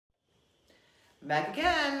Back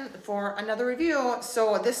again for another review.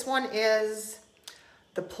 So this one is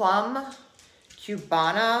the Plum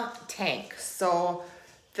Cubana tank. So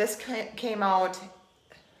this came out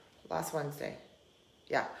last Wednesday.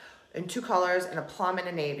 Yeah, in 2 colors, and a plum and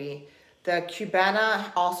a navy. The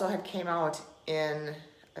Cubana also had came out in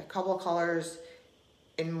a couple of colors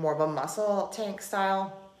in more of a muscle tank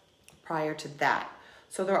style prior to that.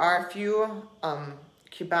 So there are a few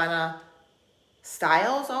Cubana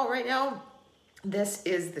styles out right now. This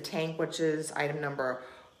is the tank, which is item number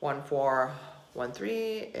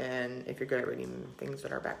 1413, and if you're good at reading things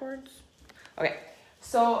that are backwards. Okay,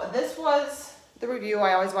 so this was the review.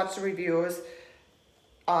 I always watch the reviews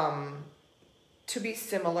to be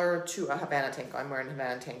similar to a Havana tank. I'm wearing a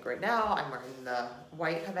Havana tank right now. I'm wearing the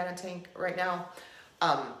white Havana tank right now.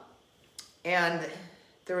 And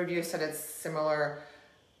the review said it's similar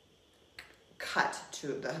cut to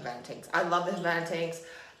the Havana tanks. I love the Havana tanks.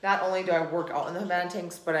 Not only do I work out in the Havana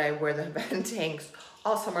tanks, but I wear the Havana tanks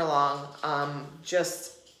all summer long.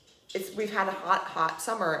 We've had a hot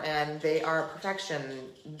summer, and they are perfection.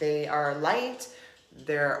 They are light,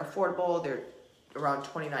 they're affordable, they're around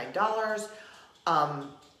 $29,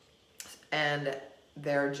 and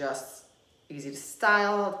they're just easy to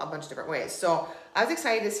style a bunch of different ways. So I was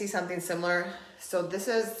excited to see something similar. So this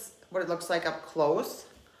is what it looks like up close.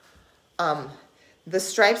 The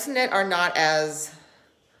stripes in it are not as,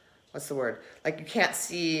 what's the word? Like, you can't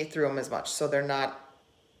see through them as much. So they're not,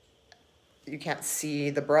 you can't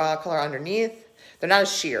see the bra color underneath. They're not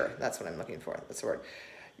as sheer. That's what I'm looking for. That's the word.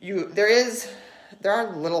 There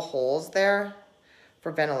are little holes there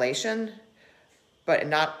for ventilation, but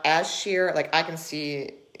not as sheer. Like, I can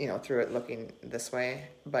see, you know, through it looking this way,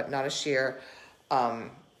 but not as sheer.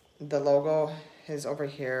 The logo is over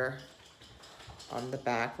here on the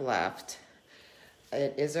back left.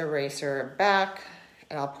 It is a racer back,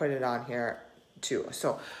 and I'll put it on here too.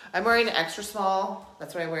 So I'm wearing an extra small.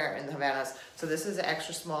 That's what I wear in the Havanas. So this is an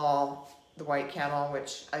extra small, the white camel,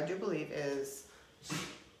 which I do believe is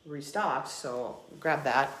restocked. So grab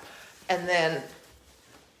that. And then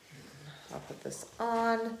I'll put this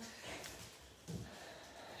on.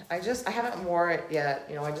 I haven't worn it yet.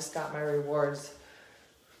 You know, I just got my rewards,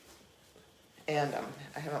 and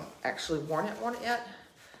I haven't actually worn it yet,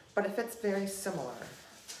 but it fits very similar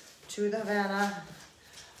to the Havana.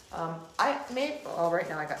 Right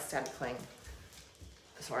now I got static playing.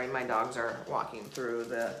 Sorry, my dogs are walking through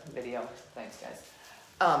the video. Thanks, guys.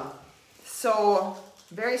 So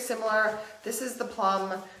very similar. This is the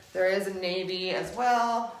plum. There is a navy as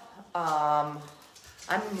well. I'm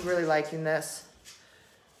really liking this.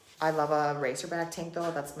 I love a racerback tank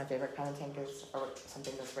though. That's my favorite kind of tank, is or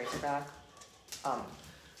something that's racerback.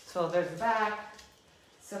 So there's the back,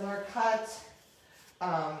 similar cut,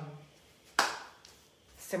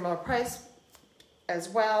 similar price as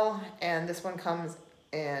well. And this one comes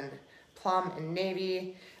in plum and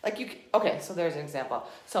navy. Okay, so there's an example.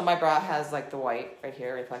 So my bra has like the white right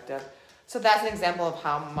here, reflective. So that's an example of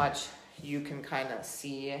how much you can kind of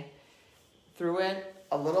see through it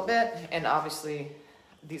a little bit. And obviously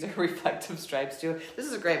these are reflective stripes too. This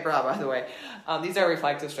is a great bra, by the way. These are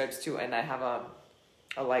reflective stripes too, and I have a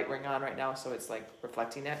light ring on right now, so it's like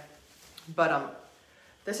reflecting it. But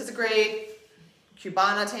this is a great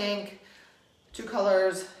Cubana tank, 2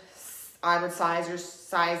 colors. I would size your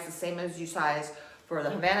size the same as you size for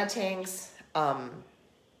the Havana tanks.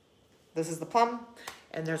 This is the plum,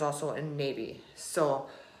 and there's also a navy. So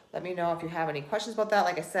let me know if you have any questions about that.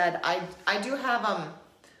 Like I said, I do have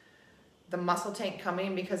the muscle tank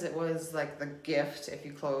coming, because it was like the gift if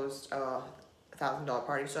you closed a $1,000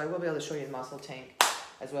 party. So I will be able to show you the muscle tank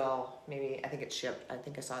as well. Maybe, I think it's shipped. I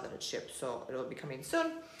think I saw that it's shipped, so it'll be coming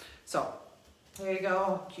soon. So there you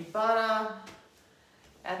go, Cubana.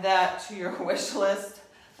 Add that to your wish list.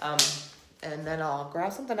 And then I'll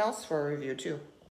grab something else for a review too.